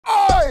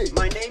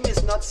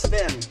not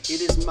Sven, it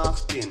is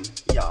Martin,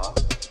 yeah.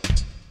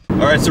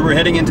 Alright, so we're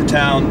heading into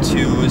town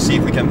to see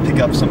if we can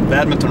pick up some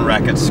badminton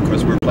rackets,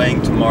 because we're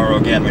playing tomorrow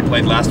again. We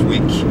played last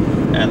week,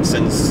 and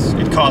since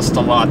it costs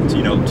a lot,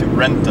 you know, to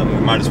rent them, we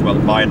might as well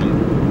buy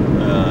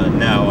them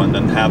now and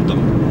then have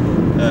them.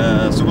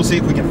 So we'll see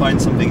if we can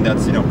find something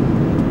that's, you know,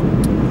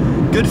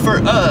 good for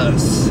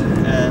us,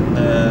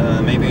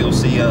 and maybe you'll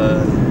see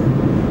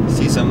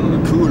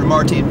some cool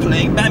Martin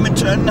playing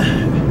badminton,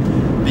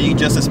 being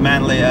just as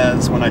manly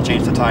as when I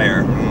changed the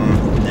tire.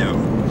 No.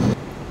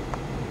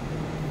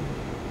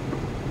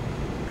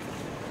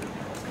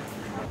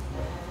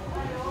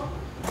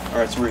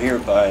 Alright, so we're here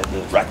by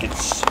the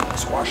rackets,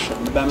 squash,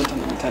 and the badminton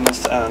and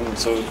tennis, and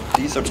so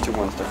these are the two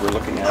ones that we're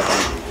looking at.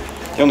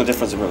 And the only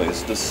difference really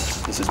is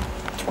this is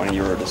 20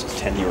 euro, this is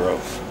 10 euro,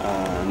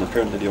 and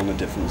apparently the only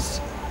difference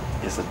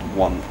is that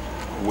one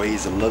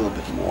weighs a little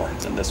bit more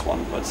than this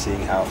one, but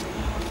seeing how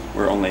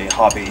we're only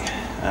hobby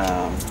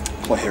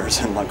players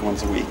and like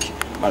once a week,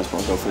 might as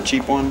well go for the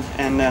cheap one,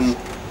 and then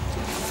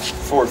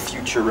for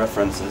future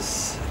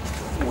references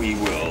we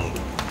will,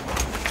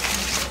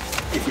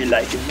 if we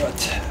like it,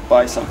 but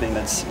buy something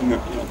that's, you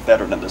know,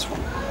 better than this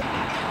one.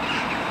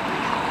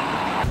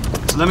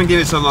 So let me give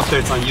you some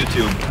updates on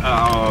YouTube.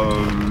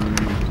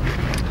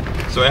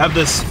 So I have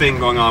this thing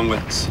going on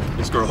with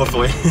this girl,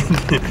 hopefully,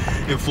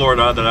 in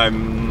Florida that I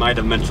might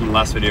have mentioned in the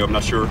last video, I'm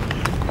not sure.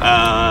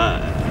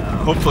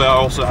 Hopefully I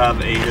also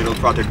have a little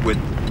project with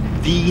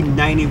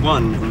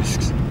V91,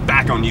 who's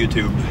back on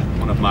YouTube,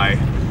 one of my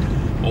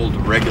old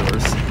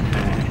regulars.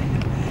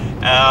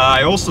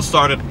 I also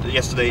started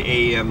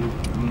yesterday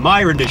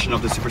my rendition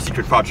of the super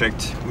secret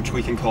project, which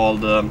we can call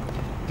the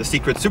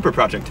secret super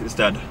project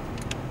instead,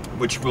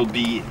 which will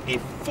be a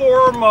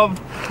form of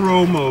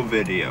promo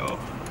video.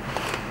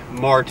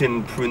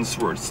 Martin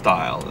princeword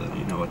style,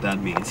 you know what that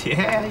means.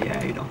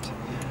 Yeah, you don't,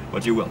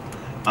 but you will.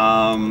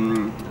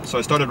 So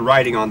I started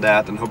writing on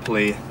that, and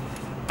hopefully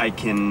I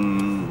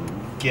can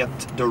get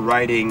the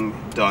writing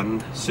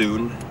done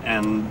soon,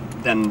 and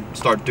then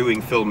start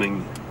doing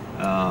filming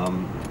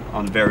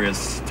on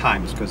various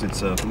times, because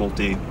it's a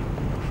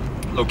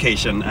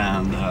multi-location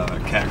and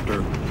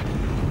character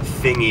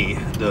thingy,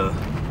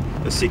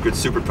 the secret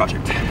super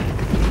project.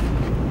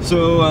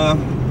 So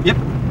yep,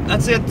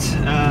 that's it.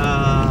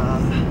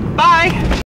 Bye!